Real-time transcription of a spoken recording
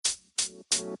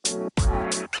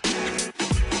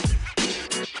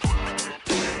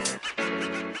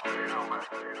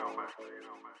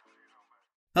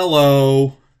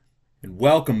Hello, and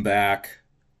welcome back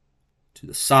to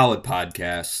the Solid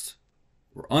Podcast,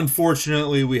 where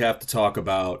unfortunately we have to talk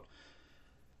about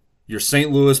your St.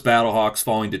 Louis BattleHawks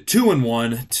falling to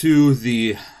 2-1 to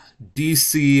the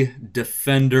DC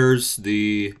Defenders,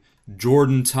 the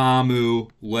Jordan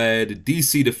Ta'amu-led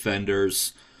DC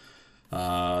Defenders.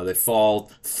 They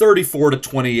fall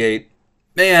 34-28.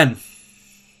 Man,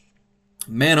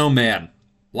 oh man,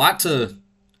 lot to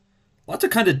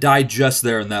kind of digest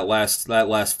there in that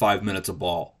last 5 minutes of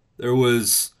ball. There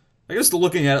was, I guess,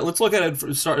 looking at it. Let's look at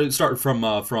it. Start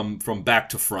from back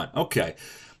to front. Okay,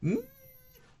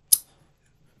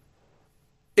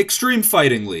 Xtreme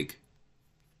Fighting League.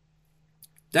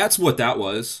 That's what that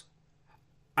was.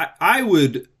 I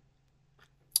would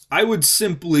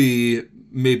simply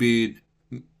maybe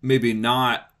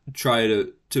not try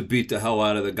to beat the hell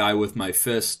out of the guy with my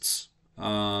fists.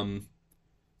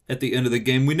 At the end of the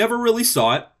game, we never really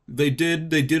saw it. They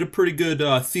did a pretty good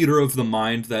theater of the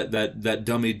mind. That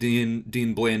dummy Dean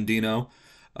Blandino,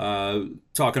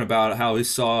 talking about how he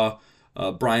saw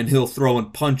Brian Hill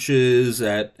throwing punches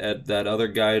at that other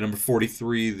guy, number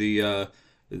 43, the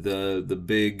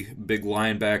big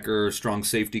linebacker, strong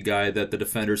safety guy that the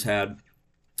Defenders had.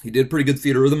 He did pretty good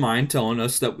theater of the mind, telling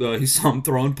us that he saw him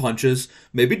throwing punches.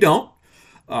 Maybe don't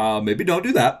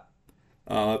do that.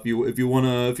 If you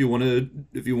wanna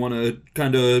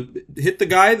kind of hit the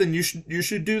guy, then you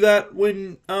should do that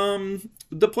when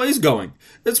the play's going.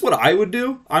 That's what I would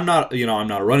do. I'm not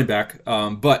a running back,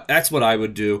 but that's what I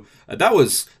would do. That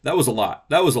was a lot.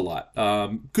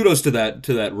 Kudos to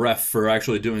that ref for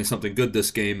actually doing something good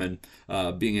this game and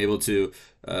being able to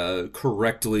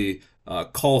correctly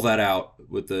call that out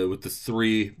with the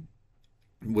three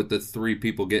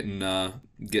people getting the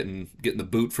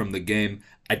boot from the game.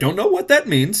 I don't know what that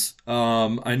means.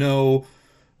 I know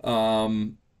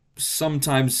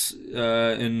sometimes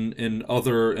in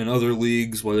other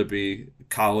leagues, whether it be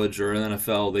college or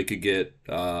NFL, they could get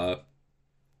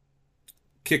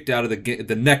kicked out of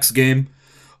the next game,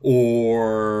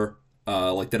 or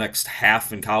like the next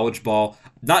half in college ball.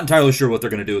 Not entirely sure what they're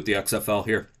going to do with the XFL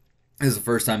here. This is the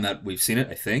first time that we've seen it,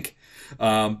 I think.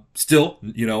 Still,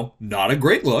 not a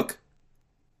great look.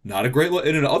 Not a great look.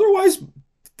 And an otherwise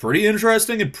pretty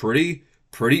interesting and pretty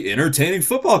entertaining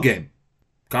football game.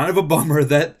 Kind of a bummer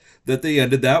that they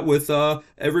ended that with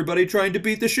everybody trying to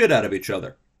beat the shit out of each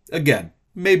other. Again,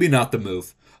 maybe not the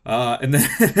move. And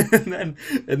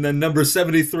then number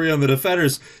 73 on the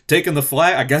Defenders taking the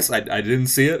flag. I guess I didn't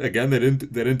see it. Again, they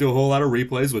didn't do a whole lot of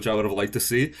replays, which I would have liked to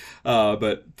see.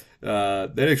 But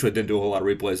they actually didn't do a whole lot of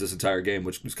replays this entire game,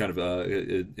 which was kind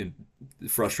of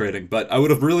frustrating. But I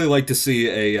would have really liked to see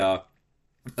a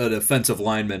defensive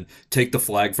lineman take the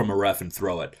flag from a ref and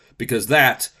throw it, because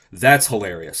that's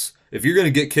hilarious. If you're going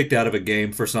to get kicked out of a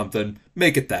game for something,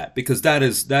 make it that, because that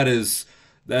is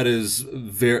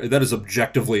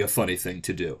objectively a funny thing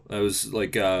to do. That was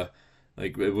like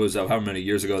it was how many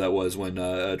years ago that was when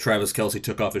Travis Kelce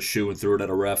took off his shoe and threw it at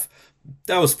a ref.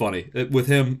 That was funny. With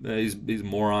him, he's a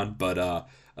moron, but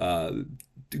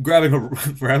grabbing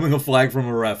a flag from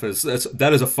a ref is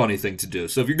a funny thing to do.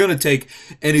 So if you're going to take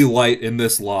any light in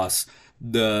this loss,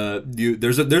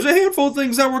 there's a handful of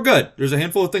things that were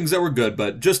good.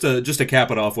 But just to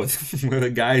cap it off with a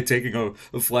guy taking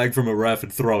a flag from a ref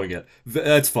and throwing it,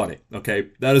 that's funny. Okay,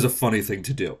 that is a funny thing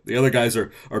to do. The other guys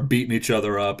are beating each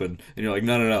other up, and you're like,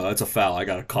 no, that's a foul. I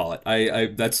gotta call it.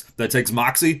 That takes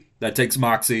moxie. That takes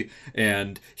moxie,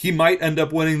 and he might end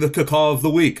up winning the Cacaw of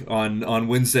the Week on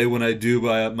Wednesday when I do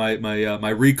my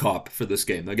recap for this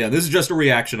game. Again, this is just a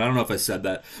reaction. I don't know if I said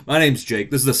that. My name's Jake.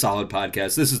 This is the Solid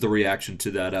Podcast. This is the reaction to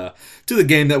that to the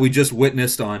game that we just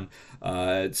witnessed on.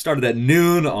 It started at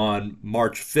noon on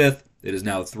March 5th. It is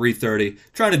now 3:30.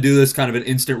 Trying to do this kind of an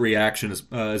instant reaction,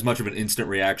 as much of an instant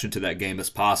reaction to that game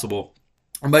as possible.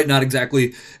 I might not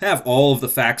exactly have all of the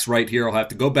facts right here. I'll have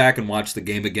to go back and watch the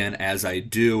game again as I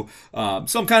do.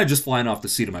 So I'm kind of just flying off the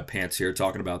seat of my pants here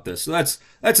talking about this. So that's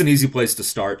an easy place to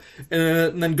start.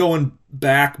 And then going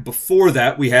back before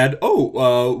that, we had the A.J.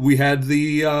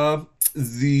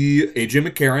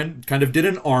 McCarron kind of did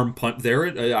an arm punt there.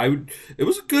 It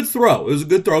was a good throw.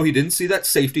 He didn't see that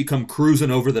safety come cruising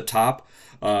over the top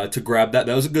to grab that.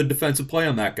 That was a good defensive play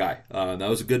on that guy. That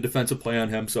was a good defensive play on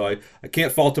him. So I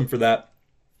can't fault him for that.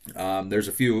 There's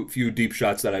a few deep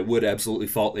shots that I would absolutely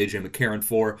fault A.J. McCarron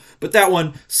for, but that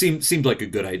one seemed like a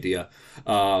good idea.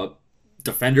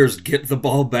 Defenders get the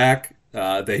ball back.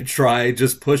 They try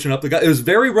just pushing up the guy. It was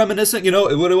very reminiscent,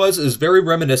 what it was? It was very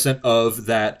reminiscent of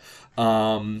that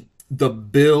the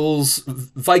Bills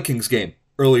Vikings game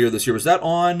earlier this year. Was that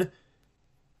on?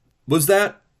 Was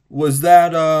that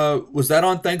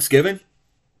on Thanksgiving?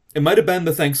 It might have been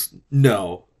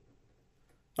No,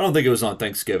 I don't think it was on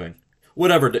Thanksgiving.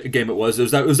 Whatever game it was,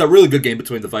 it was that really good game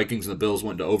between the Vikings and the Bills.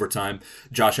 Went to overtime.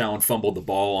 Josh Allen fumbled the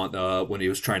ball when he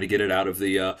was trying to get it out of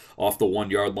the off the 1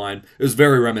 yard line. It was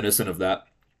very reminiscent of that.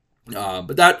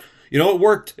 But that, it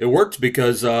worked. It worked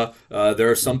because there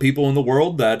are some people in the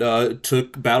world that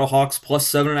took BattleHawks plus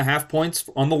 7.5 points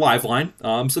on the live line.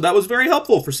 So that was very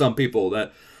helpful for some people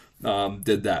that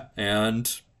did that.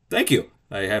 And thank you,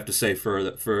 I have to say, for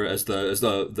as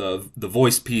the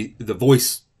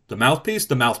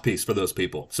mouthpiece for those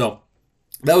people. So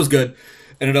that was good.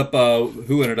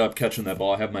 Who ended up catching that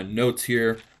ball? I have my notes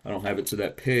here. I don't have it to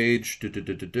that page. I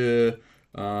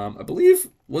believe who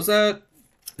was that?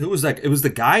 It was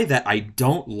the guy that I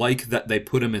don't like that they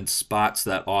put him in spots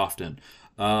that often.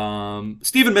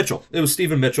 Stephen Mitchell. It was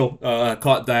Stephen Mitchell.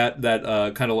 Caught that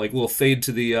kind of like little fade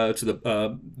to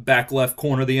the back left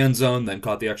corner of the end zone, then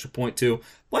caught the extra point too.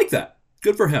 Like that.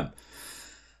 Good for him.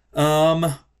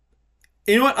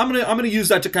 You know what? I'm gonna use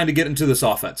that to kind of get into this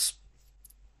offense.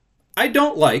 I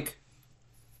don't like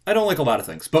a lot of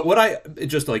things, but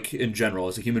just like in general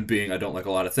as a human being, I don't like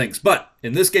a lot of things. But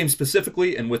in this game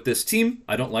specifically, and with this team,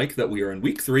 I don't like that we are in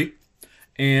week 3,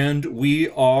 and we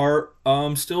are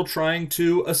still trying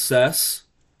to assess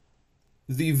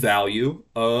the value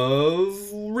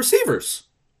of receivers.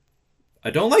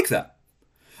 I don't like that.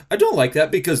 I don't like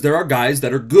that because there are guys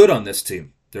that are good on this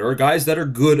team. There are guys that are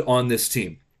good on this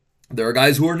team. There are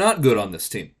guys who are not good on this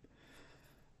team.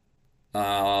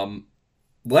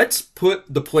 Let's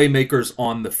put the playmakers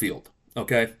on the field,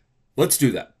 okay? Let's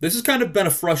do that. This has kind of been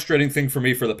a frustrating thing for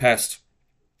me for the past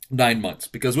 9 months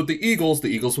because with the Eagles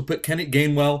would put Kenny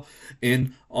Gainwell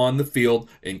in on the field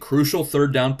in crucial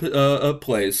third down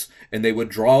plays, and they would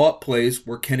draw up plays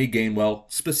where Kenny Gainwell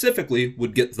specifically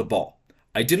would get the ball.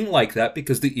 I didn't like that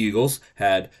because the Eagles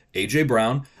had A.J.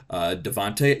 Brown,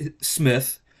 Devontae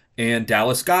Smith, and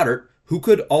Dallas Goedert, who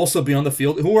could also be on the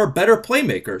field, who are better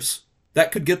playmakers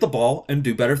that could get the ball and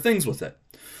do better things with it.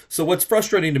 So what's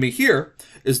frustrating to me here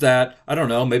is that, I don't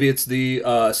know, maybe it's the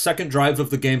second drive of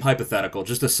the game hypothetical,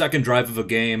 just a second drive of a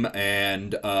game,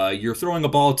 and you're throwing a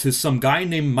ball to some guy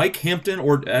named Mike Hampton,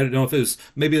 or I don't know if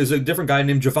maybe there's a different guy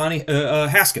named Giovanni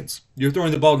Haskins. You're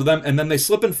throwing the ball to them, and then they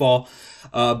slip and fall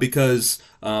because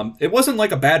it wasn't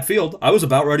like a bad field. I was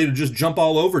about ready to just jump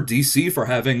all over D.C. for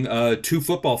having 2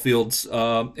 football fields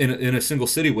in a single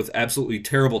city with absolutely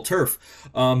terrible turf.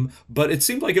 But it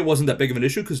seemed like it wasn't that big of an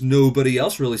issue because nobody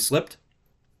else really slipped.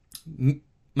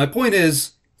 My point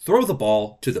is, throw the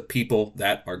ball to the people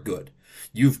that are good.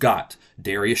 You've got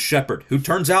Darius Shepard, who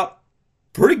turns out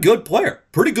pretty good player,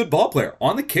 pretty good ball player.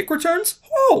 On the kick returns,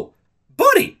 oh,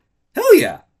 buddy, hell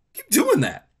yeah, keep doing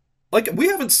that. Like we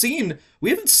haven't seen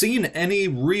any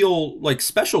real like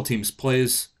special teams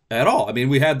plays at all. I mean,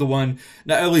 we had the one,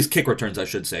 at least kick returns, I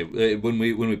should say. When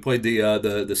we played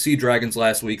the Sea Dragons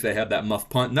last week, they had that muff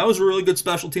punt, and that was a really good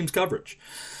special teams coverage.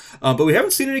 But we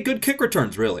haven't seen any good kick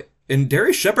returns really. And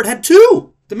Darius Shepard had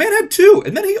 2. The man had 2,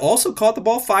 and then he also caught the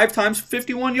ball 5 times for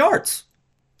 51 yards.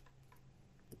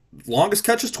 Longest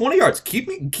catch is 20 yards.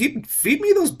 Feed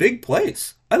me those big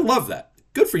plays. I love that.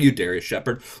 Good for you, Darius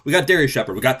Shepard. We got Darius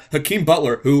Shepard. We got Hakeem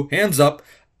Butler, who, hands up,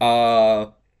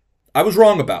 I was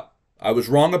wrong about.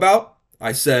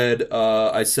 I said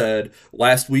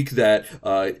last week that,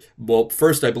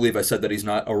 first I believe I said that he's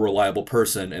not a reliable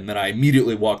person, and then I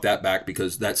immediately walked that back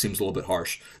because that seems a little bit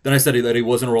harsh. Then I said that he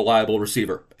wasn't a reliable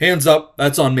receiver. Hands up,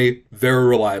 that's on me. Very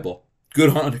reliable.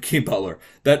 Good on Hakeem Butler.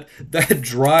 That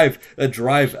drive at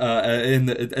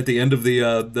the end of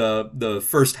the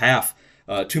first half.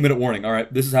 2-minute warning. All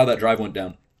right, this is how that drive went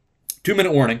down.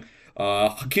 2-minute warning.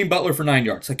 Hakeem Butler for 9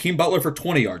 yards. Hakeem Butler for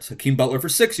 20 yards. Hakeem Butler for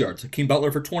 6 yards. Hakeem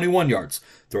Butler for 21 yards.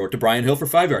 Throw it to Brian Hill for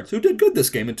 5 yards, who did good this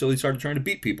game until he started trying to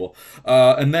beat people.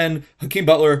 And then Hakeem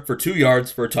Butler for 2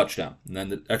 yards for a touchdown. And then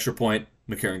the extra point,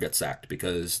 McCarron gets sacked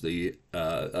because the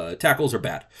tackles are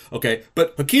bad. Okay,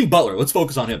 but Hakeem Butler, let's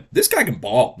focus on him. This guy can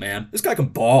ball, man. This guy can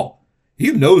ball. He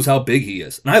knows how big he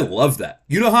is, and I love that.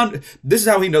 You know how this is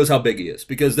how he knows how big he is,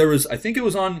 because I think it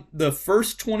was on the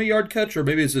first 20-yard catch, or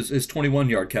maybe it's his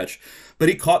 21-yard catch, but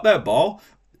he caught that ball.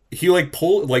 He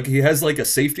he has like a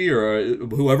safety or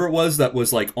whoever it was that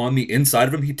was like on the inside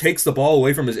of him. He takes the ball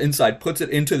away from his inside, puts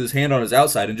it into his hand on his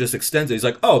outside, and just extends it. He's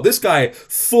like, oh, this guy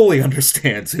fully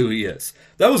understands who he is.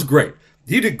 That was great.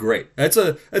 He did great. That's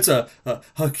a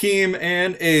Hakeem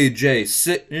and AJ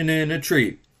sitting in a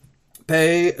tree.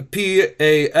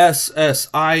 Passing.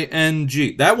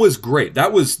 That was great.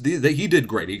 He did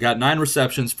great. He got 9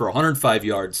 receptions for 105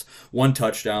 yards, 1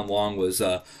 touchdown. Long was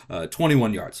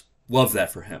 21 yards. Love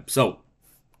that for him. So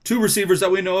 2 receivers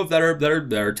that we know of that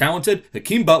are talented: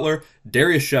 Hakeem Butler,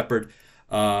 Darius Shepard,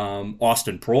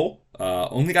 Austin Proehl.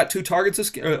 Only got 2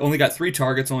 targets. Only got 3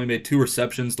 targets. Only made 2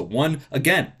 receptions. The one,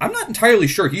 again, I'm not entirely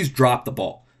sure he's dropped the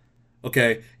ball.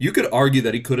 Okay, you could argue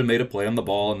that he could have made a play on the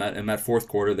ball in that fourth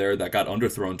quarter there that got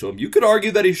underthrown to him. You could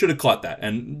argue that he should have caught that,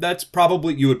 and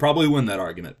you would probably win that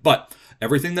argument. But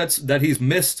everything that he's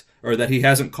missed or that he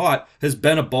hasn't caught has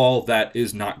been a ball that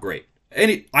is not great.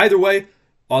 Either way,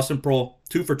 Austin Proehl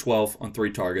 2 for 12 on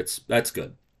 3 targets. That's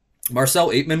good. Marcel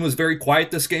Aitman was very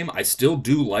quiet this game. I still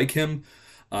do like him.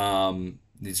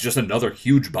 He's just another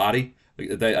huge body.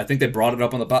 I think they brought it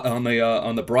up on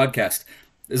the broadcast.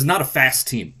 This is not a fast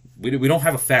team. We don't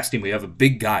have a fast team. We have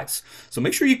big guys. So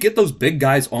make sure you get those big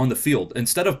guys on the field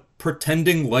instead of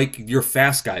pretending like you're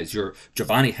fast guys, your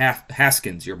Giovanni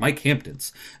Haskins, your Mike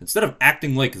Hamptons. Instead of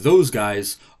acting like those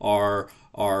guys are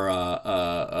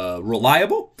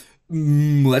reliable,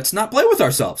 let's not play with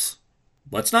ourselves.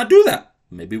 Let's not do that.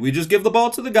 Maybe we just give the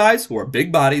ball to the guys who are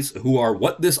big bodies, who are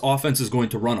what this offense is going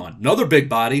to run on. Another big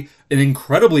body, an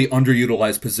incredibly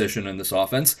underutilized position in this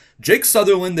offense, Jake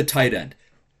Sutherland, the tight end.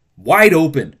 Wide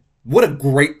open. What a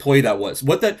great play that was.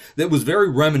 That was very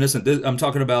reminiscent. I'm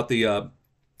talking about the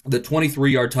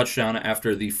 23-yard touchdown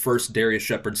after the first Darius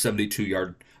Shepard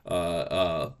 72-yard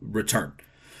return.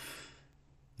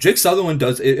 Jake Sutherland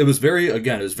does it was very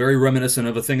reminiscent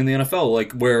of a thing in the NFL,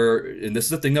 like where, and this is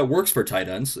the thing that works for tight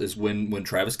ends, is when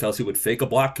Travis Kelce would fake a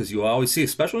block, because you always see,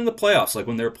 especially in the playoffs, like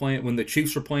when the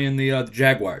Chiefs were playing the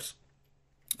Jaguars.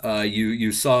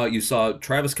 You saw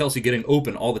Travis Kelce getting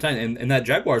open all the time. And in that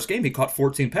Jaguars game, he caught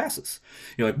 14 passes.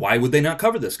 You're like, why would they not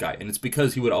cover this guy? And it's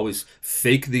because he would always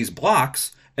fake these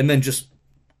blocks and then just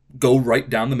go right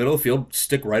down the middle of the field,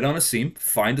 stick right on a seam,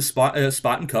 find a spot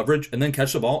in coverage, and then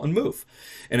catch the ball and move.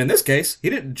 And in this case,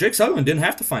 Jake Sutherland didn't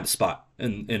have to find a spot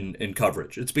in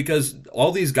coverage. It's because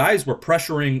all these guys were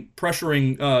pressuring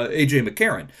AJ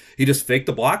McCarron. He just faked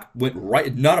the block, went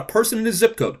right, not a person in his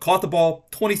zip code, caught the ball,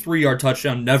 23-yard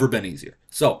touchdown, never been easier.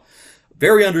 So,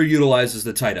 very underutilized as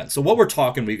the tight end. So what we're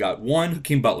talking, we got 1,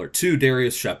 Hakeem Butler, 2,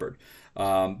 Darius Shepard.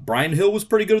 Brian Hill was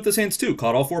pretty good with his hands too,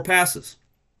 caught all 4 passes.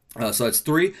 So that's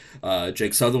 3.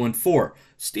 Jake Sutherland, 4.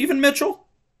 Stephen Mitchell,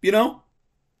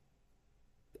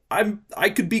 I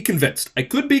could be convinced.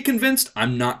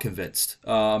 I'm not convinced.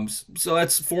 So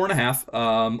that's 4.5.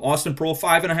 Austin Proehl,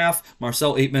 5.5.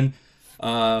 Marcel Aitman,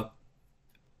 I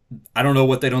don't know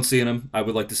what they don't see in him. I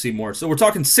would like to see more. So we're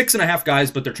talking 6.5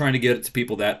 guys, but they're trying to get it to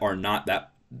people that are not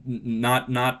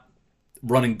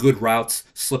running good routes,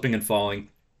 slipping and falling.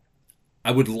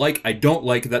 I don't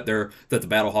like that the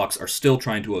BattleHawks are still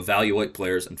trying to evaluate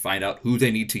players and find out who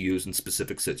they need to use in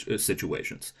specific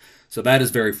situations. So that is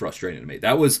very frustrating to me.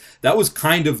 That was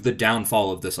kind of the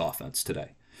downfall of this offense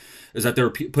today, is that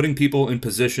they're putting people in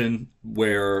position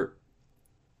where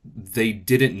they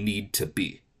didn't need to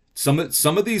be. Some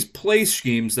of these play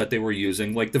schemes that they were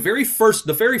using, like the very first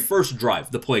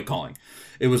drive, the play calling.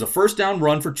 It was a first down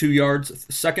run for 2 yards,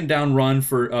 second down run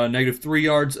for -3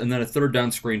 yards, and then a third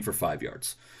down screen for 5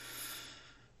 yards.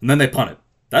 And then they punted.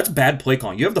 That's bad play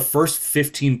calling. You have the first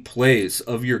 15 plays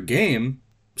of your game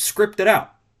scripted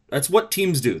out. That's what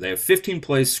teams do. They have 15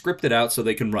 plays scripted out so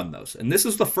they can run those. And this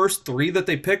is the first 3 that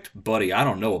they picked. Buddy, I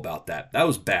don't know about that. That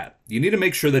was bad. You need to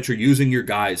make sure that you're using your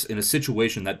guys in a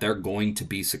situation that they're going to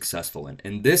be successful in.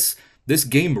 And this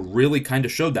game really kind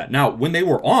of showed that. Now, when they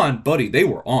were on, buddy, they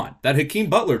were on. That Hakeem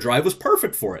Butler drive was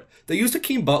perfect for it. They used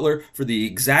Hakeem Butler for the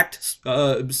exact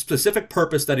specific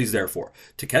purpose that he's there for,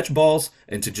 to catch balls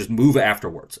and to just move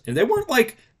afterwards. And they weren't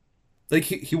like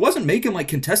he wasn't making like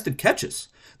contested catches.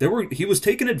 He was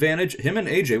taking advantage, him and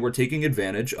AJ were taking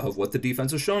advantage of what the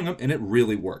defense was showing them, and it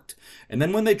really worked. And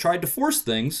then when they tried to force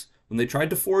things, when they tried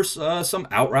to force some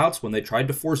out routes, when they tried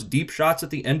to force deep shots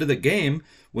at the end of the game,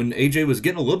 when AJ was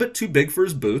getting a little bit too big for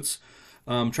his boots,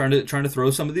 trying to throw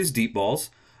some of these deep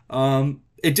balls,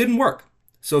 it didn't work.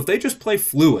 So if they just play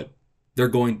fluid,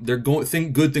 good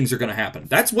things are going to happen.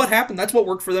 That's what happened. That's what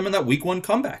worked for them in that week 1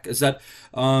 comeback. Is that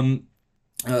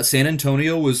San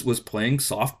Antonio was playing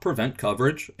soft prevent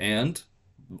coverage and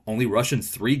only rushing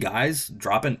 3 guys,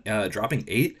 dropping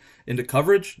 8 into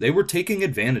coverage. They were taking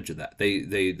advantage of that.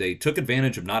 They took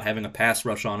advantage of not having a pass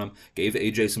rush on them, gave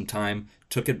AJ some time,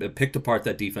 picked apart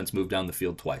that defense, moved down the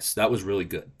field twice. That was really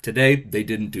good. Today, they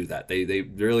didn't do that. They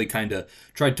really kind of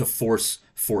tried to force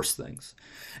things.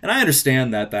 And I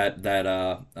understand that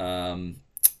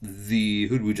who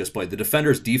did we just play? The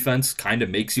Defenders defense kind of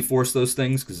makes you force those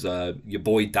things because your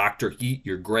boy Dr. Heat,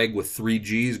 your Greg with 3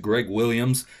 Gs, Greg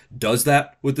Williams, does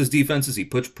that with his defenses. He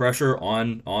puts pressure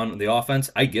on the offense.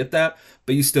 I get that,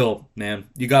 but you still, man,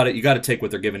 you got to take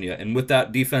what they're giving you. And with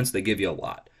that defense, they give you a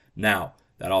lot. Now,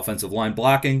 that offensive line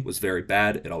blocking was very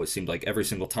bad. It always seemed like every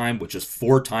single time, which is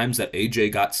 4 times that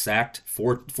AJ got sacked,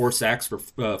 four sacks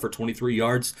for 23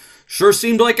 yards. Sure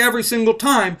seemed like every single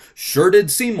time. Sure did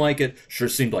seem like it. Sure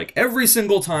seemed like every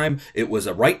single time it was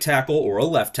a right tackle or a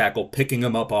left tackle picking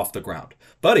him up off the ground.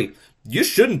 Buddy, you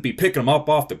shouldn't be picking him up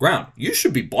off the ground. You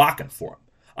should be blocking for him.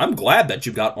 I'm glad that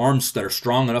you've got arms that are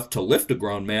strong enough to lift a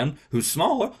grown man who's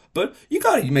smaller, but you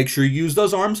got to make sure you use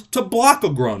those arms to block a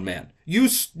grown man. You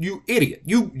idiot.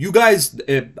 You guys,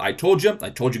 I told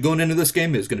you going into this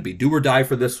game it was going to be do or die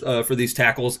for these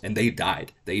tackles, and they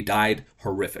died. They died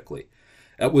horrifically.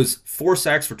 That was 4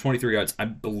 sacks for 23 yards. I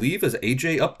believe is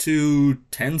AJ up to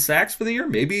 10 sacks for the year,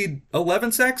 maybe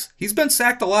 11 sacks. He's been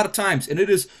sacked a lot of times, and it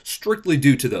is strictly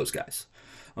due to those guys.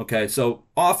 Okay, so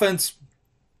offense,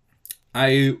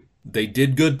 they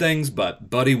did good things, but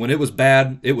buddy, when it was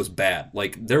bad, it was bad.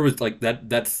 Like there was like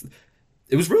that.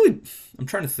 It was really. I'm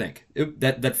trying to think.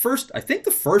 I think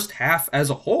the first half as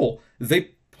a whole,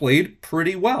 they played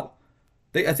pretty well.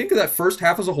 I think that first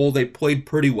half as a whole, they played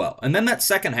pretty well, and then that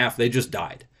second half, they just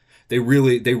died. They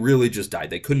really just died.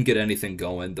 They couldn't get anything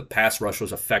going. The pass rush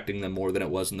was affecting them more than it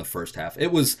was in the first half.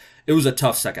 It was a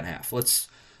tough second half. Let's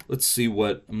see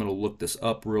what I'm going to look this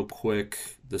up real quick.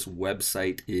 This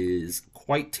website is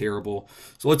quite terrible.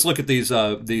 So let's look at these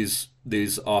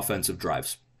offensive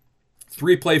drives.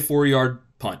 3-play 4-yard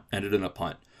punt ended in a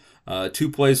punt.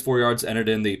 2 plays 4 yards ended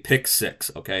in the pick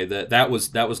 6. Okay, that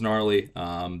was gnarly.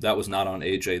 That was not on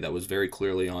AJ. That was very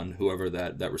clearly on whoever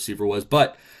that receiver was.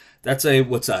 But that's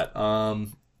what's that? I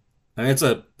mean, that's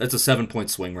a 7-point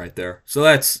swing right there. So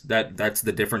that's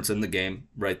the difference in the game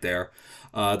right there.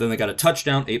 Then they got a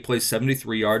touchdown, 8 plays,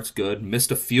 73 yards, good.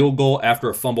 Missed a field goal after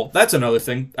a fumble. That's another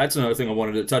thing. I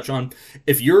wanted to touch on.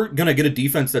 If you're gonna get a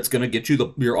defense that's gonna get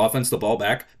your offense the ball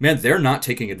back, man, they're not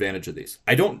taking advantage of these.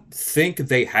 I don't think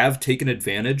they have taken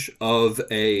advantage of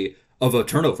a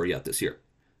turnover yet this year.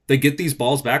 They get these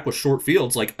balls back with short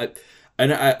fields. I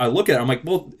look at it, I'm like,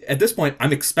 well, at this point,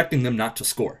 I'm expecting them not to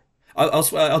score.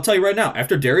 I'll tell you right now,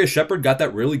 after Darius Shepard got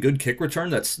that really good kick return,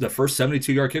 that's the first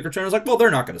 72-yard kick return, I was like, well, they're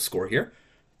not going to score here.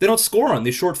 They don't score on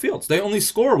these short fields. They only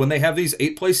score when they have these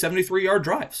 8-play, 73-yard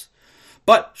drives.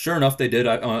 But sure enough, they did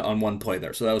on one play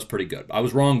there, so that was pretty good. I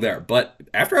was wrong there. But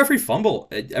after every fumble,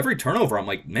 every turnover, I'm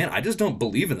like, man, I just don't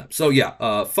believe in them. So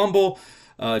yeah, fumble.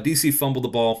 DC fumbled the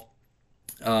ball.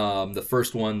 The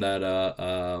first one that,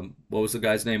 what was the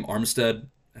guy's name? Armstead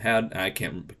had. I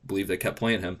can't believe they kept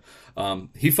playing him.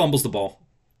 He fumbles the ball.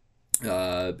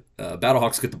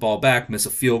 BattleHawks get the ball back, miss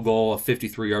a field goal, a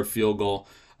 53-yard field goal.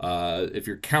 If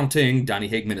you're counting, Donny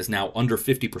Hageman is now under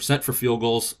 50% for field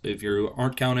goals. If you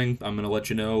aren't counting, I'm going to let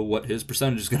you know what his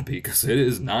percentage is going to be because it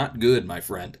is not good, my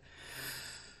friend.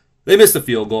 They missed the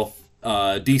field goal.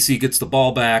 DC gets the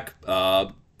ball back.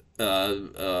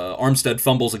 Armstead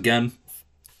fumbles again.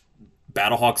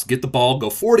 BattleHawks get the ball, go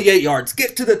 48 yards,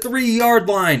 get to the 3-yard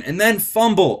line, and then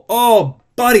fumble. Oh,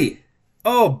 buddy,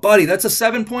 that's a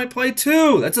 7-point play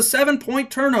too. That's a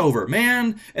 7-point turnover,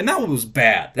 man. And that was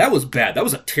bad. That was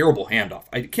a terrible handoff.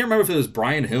 I can't remember if it was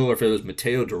Brian Hill or if it was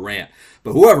Mateo Durant.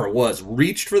 But whoever it was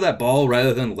reached for that ball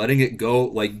rather than letting it go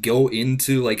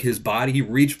into his body. He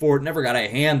reached for it, never got a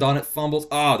hand on it, fumbles.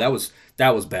 Oh, that was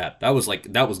bad.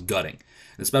 That was gutting.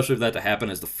 Especially if that to happen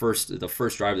as the first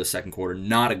drive of the second quarter.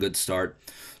 Not a good start.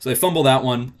 So they fumble that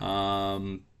one.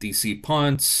 DC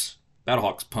punts.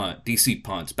 BattleHawks punt. DC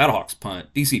punts. BattleHawks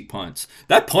punt. DC punts.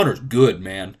 That punter's good,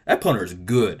 man. That punter's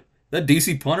good. That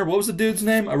DC punter, what was the dude's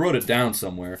name? I wrote it down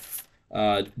somewhere.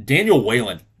 Daniel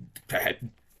Whalen.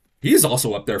 He's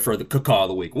also up there for the Cacaw of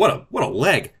the week. What a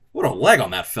leg. What a leg on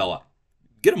that fella.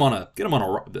 Get him on an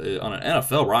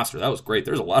NFL roster. That was great.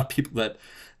 There's a lot of people that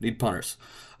need punters.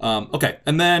 Okay,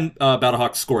 and then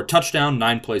BattleHawks scored a touchdown,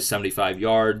 9 plays, 75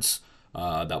 yards.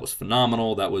 That was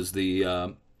phenomenal. That was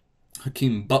the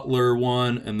Hakeem Butler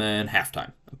one, and then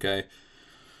halftime. Okay,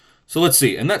 so let's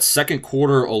see. In that second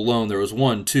quarter alone, there was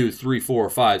 1, 2, 3, 4,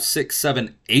 5, 6,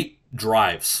 7, 8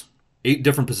 drives, 8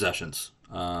 different possessions.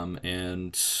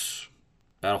 And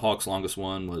BattleHawks' longest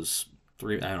one was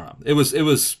 3. I don't know. It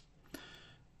was.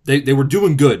 They were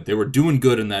doing good. They were doing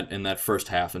good in that first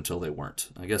half until they weren't.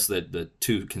 I guess that the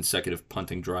 2 consecutive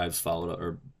punting drives followed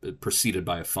or preceded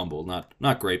by a fumble.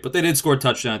 Not great, but they did score a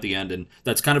touchdown at the end, and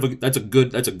that's a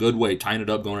good way tying it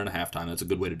up going into halftime. That's a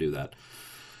good way to do that.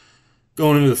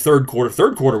 Going into the third quarter.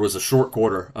 Third quarter was a short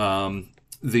quarter.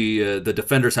 The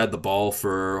defenders had the ball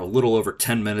for a little over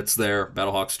 10 minutes there.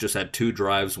 BattleHawks just had 2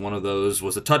 drives. One of those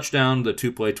was a touchdown, the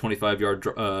 2-play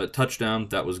 25-yard touchdown.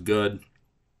 That was good.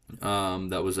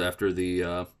 That was after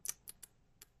the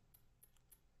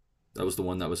that was the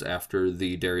one that was after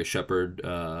the Darius Shepard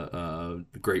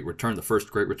great return, the first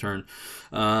great return.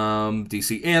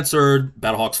 DC answered.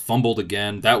 Battlehawks fumbled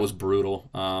again. That was brutal.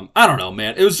 I don't know,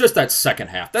 man. It was just that second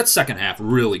half. That second half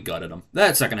really gutted them.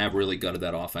 That second half really gutted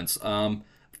that offense.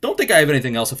 Don't think I have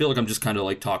anything else. I feel like I'm just kind of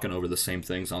like talking over the same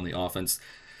things on the offense.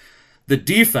 The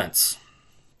defense.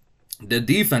 The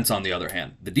defense, on the other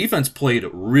hand, the defense played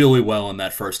really well in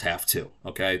that first half too.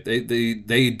 Okay,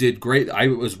 they did great. I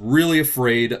was really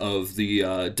afraid of the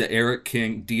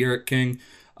De'Aaron King.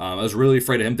 I was really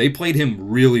afraid of him. They played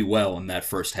him really well in that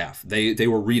first half. They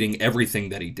were reading everything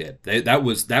that he did. That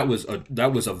was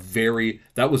a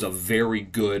very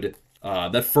good.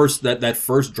 That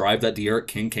first drive that De'Aaron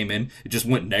King came in, it just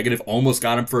went negative. Almost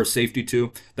got him for a safety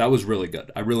too. That was really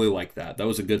good. I really liked that. That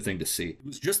was a good thing to see. It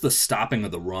was just the stopping of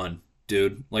the run.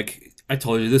 Dude, like I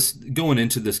told you, this going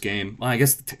into this game, I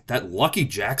guess that Lucky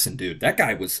Jackson dude, that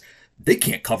guy they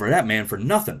can't cover that man for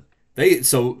nothing.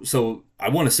 So I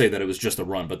want to say that it was just a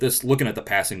run, but this, looking at the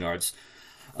passing yards,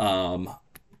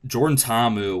 Jordan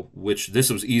Ta'amu, which this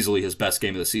was easily his best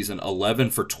game of the season, 11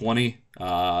 for 20,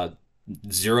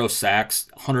 0 sacks,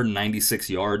 196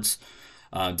 yards.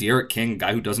 De'Aaron King, a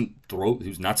guy who doesn't throw,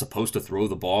 who's not supposed to throw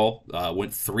the ball,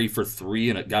 went 3 for 3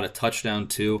 and it got a touchdown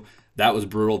too. That was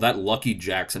brutal. That Lucky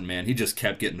Jackson, man, he just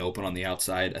kept getting open on the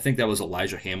outside. I think that was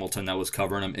Elijah Hamilton that was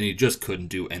covering him, and he just couldn't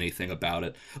do anything about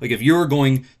it. Like, if you're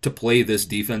going to play this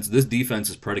defense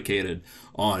is predicated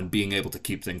on being able to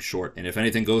keep things short. And if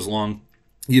anything goes long,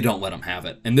 you don't let him have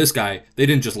it. And this guy, they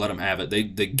didn't just let him have it. They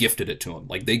gifted it to him.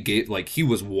 He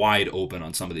was wide open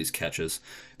on some of these catches.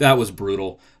 That was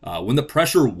brutal. When the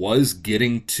pressure was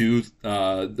getting to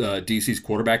DC's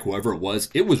quarterback, whoever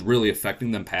it was really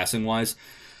affecting them passing-wise.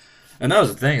 And that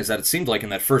was the thing, is that it seemed like in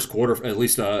that first quarter, at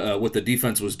least what the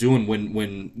defense was doing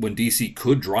when DC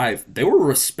could drive, they were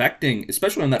respecting,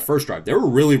 especially on that first drive, they were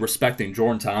really respecting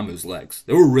Jordan Ta'amu's legs.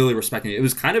 They were really respecting it. It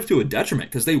was kind of to a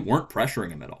detriment because they weren't pressuring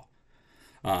him at all.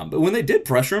 But when they did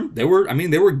pressure him, they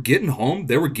were getting home.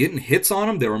 They were getting hits on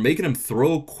him. They were making him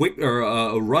throw quick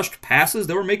or rushed passes.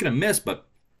 They were making him miss. But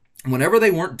whenever they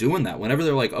weren't doing that, whenever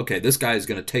they're like, okay, this guy is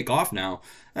going to take off now,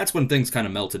 that's when things kind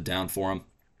of melted down for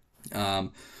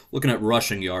him. Looking at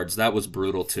rushing yards, that was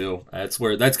brutal too. That's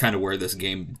kind of where this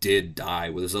game did die,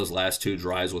 was those last 2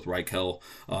 drives with Rykel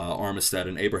Armistead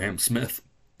and Abraham Smith.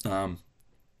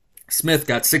 Smith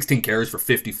got 16 carries for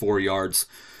 54 yards.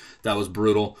 That was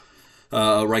brutal.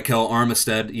 Rykel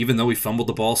Armistead, even though he fumbled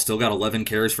the ball, still got 11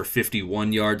 carries for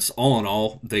 51 yards. All in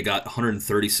all, they got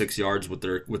 136 yards with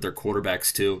their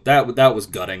quarterbacks too. That was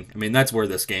gutting. I mean, that's where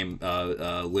this game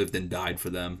lived and died for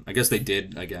them. I guess they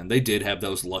did have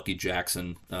those Lucky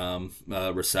Jackson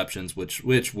receptions,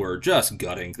 which were just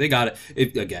gutting. They got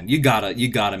it again. You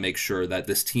gotta make sure that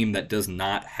this team that does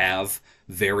not have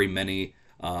very many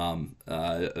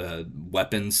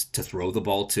weapons to throw the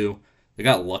ball to. They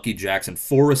got Lucky Jackson,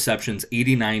 4 receptions,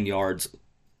 89 yards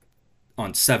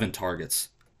on 7 targets.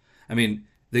 I mean,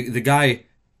 the guy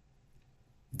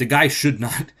should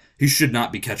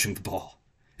not be catching the ball.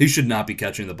 He should not be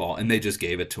catching the ball, and they just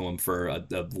gave it to him for a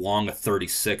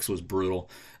 36 was brutal.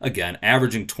 Again,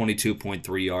 averaging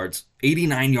 22.3 yards,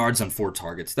 89 yards on 4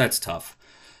 targets. That's tough.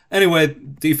 Anyway,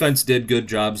 defense did good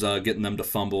jobs getting them to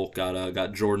fumble.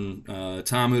 Got Jordan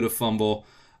Ta'amu to fumble.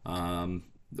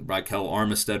 Rykel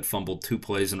Armistead fumbled 2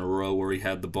 plays in a row where he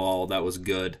had the ball. That was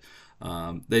good.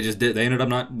 They ended up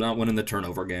not winning the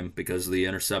turnover game because of the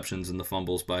interceptions and the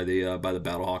fumbles by the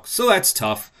BattleHawks. So that's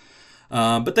tough.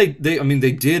 But they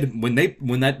did when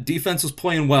that defense was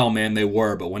playing well, man, they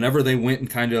were. But whenever they went and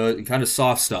kind of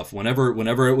soft stuff, whenever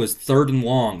it was 3rd and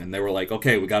long, and they were like,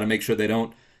 okay, we got to make sure they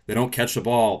don't catch the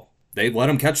ball. They let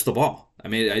them catch the ball. I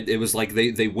mean, it was like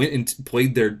they went and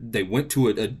they went to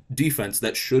a defense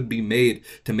that should be made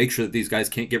to make sure that these guys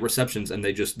can't get receptions, and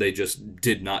they just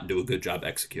did not do a good job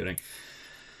executing.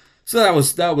 So that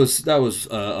was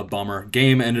a bummer.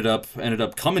 Game ended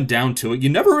up coming down to it. You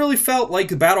never really felt like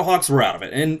the BattleHawks were out of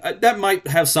it, and that might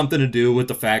have something to do with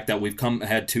the fact that we've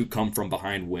had 2 come from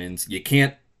behind wins. You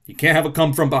can't have a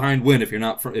come from behind win if you're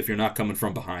not coming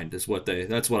from behind. That's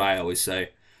what I always say.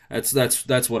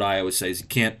 That's what I always say. Is you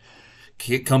can't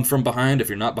come from behind if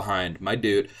you're not behind, my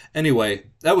dude. Anyway,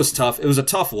 that was tough. It was a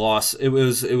tough loss. It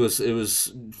was.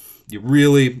 You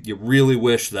really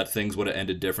wish that things would have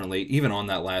ended differently. Even on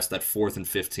that 4th and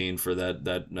 15 for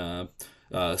that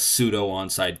pseudo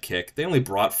onside kick, they only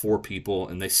brought 4 people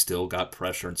and they still got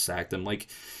pressure and sacked them. Like,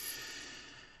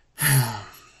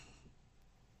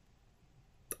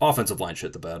 Offensive line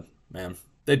shit the bed, man.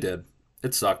 They did.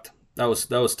 It sucked. That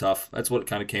was tough. That's what it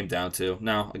kind of came down to.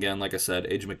 Now, again, like I said,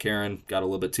 AJ McCarron got a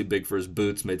little bit too big for his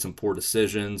boots, made some poor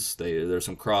decisions. There's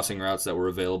some crossing routes that were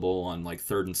available on like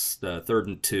third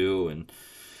and two, and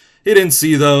he didn't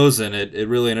see those, and it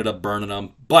really ended up burning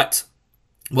him. But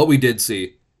what we did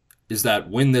see is that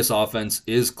when this offense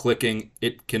is clicking,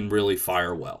 it can really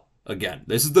fire well. Again,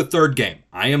 this is the third game.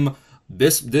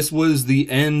 This was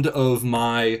the end of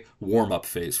my warm-up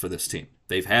phase for this team.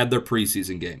 They've had their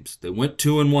preseason games. They went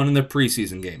 2-1 in their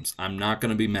preseason games. I'm not going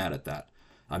to be mad at that.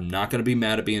 I'm not going to be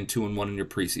mad at being 2-1 in your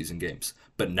preseason games.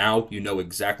 But now you know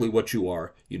exactly what you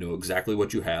are. You know exactly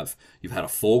what you have. You've had a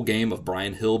full game of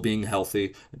Brian Hill being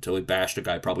healthy until he bashed a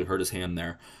guy, probably hurt his hand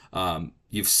there.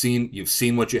 You've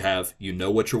seen what you have. You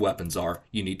know what your weapons are.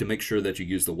 You need to make sure that you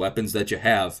use the weapons that you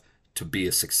have to be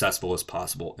as successful as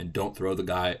possible, and don't throw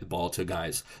the ball to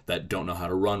guys that don't know how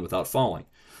to run without falling.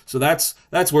 So that's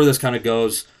where this kind of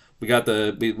goes. We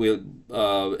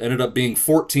ended up being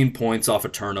 14 points off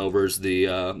of turnovers.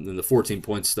 The 14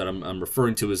 points that I'm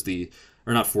referring to is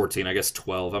or not 14, I guess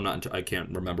 12. I can't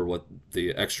remember what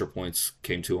the extra points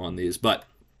came to on these, but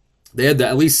they had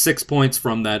at least 6 points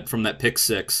from that pick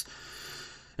six,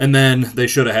 and then they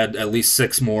should have had at least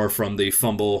 6 more from the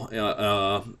fumble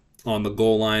on the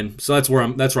goal line. So that's where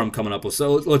I'm coming up with.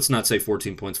 So let's not say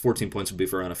 14 points. 14 points would be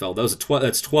for NFL.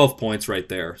 That's 12 points right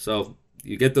there. So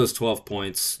you get those 12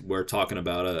 points. We're talking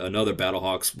about another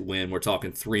BattleHawks win. We're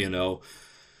talking 3-0.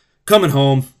 Coming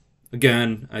home.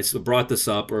 Again, I brought this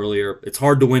up earlier. It's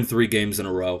hard to win 3 games in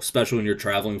a row, especially when you're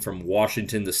traveling from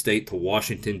Washington the state to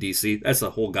Washington, D.C. That's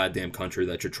the whole goddamn country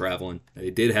that you're traveling.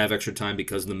 They did have extra time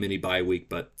because of the mini bye week,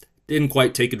 but didn't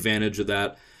quite take advantage of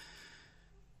that.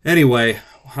 Anyway,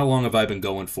 how long have I been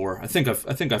going for? I think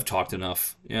I've talked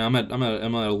enough. Yeah, I'm at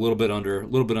a little bit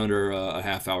under a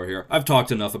half hour here. I've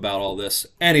talked enough about all this.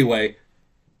 Anyway,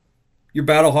 your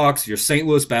St.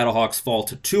 Louis BattleHawks fall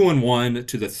to 2-1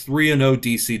 to the 3-0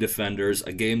 DC Defenders,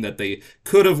 a game that they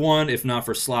could have won if not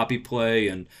for sloppy play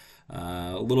and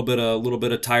a little bit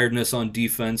of tiredness on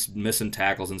defense, missing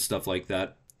tackles and stuff like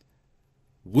that.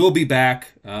 We'll be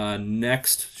back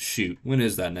next. Shoot, when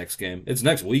is that next game? It's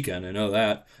next weekend, I know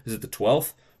that. Is it the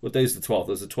 12th? What day is the 12th?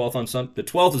 Is the 12th on Sunday? The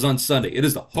 12th is on Sunday. It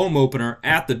is the home opener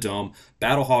at the Dome.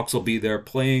 BattleHawks will be there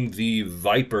playing the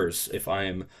Vipers, if I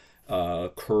am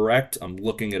correct. I'm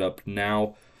looking it up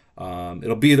now.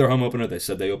 It'll be their home opener. They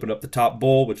said they opened up the top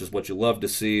bowl, which is what you love to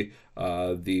see.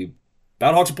 The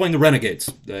BattleHawks are playing the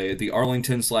Renegades. The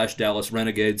Arlington/Dallas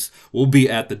Renegades will be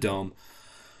at the Dome.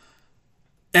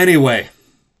 Anyway,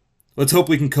 let's hope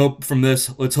we can cope from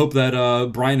this. Let's hope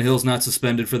that Brian Hill's not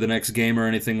suspended for the next game or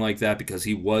anything like that, because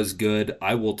he was good.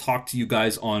 I will talk to you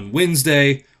guys on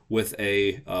Wednesday with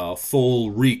a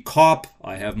full recap.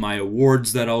 I have my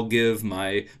awards that I'll give,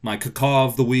 my caca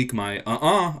of the week, my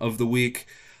of the week,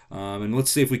 and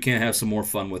let's see if we can't have some more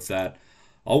fun with that.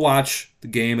 I'll watch the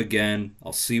game again.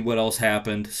 I'll see what else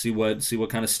happened, see what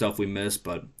kind of stuff we missed,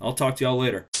 but I'll talk to y'all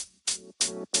later.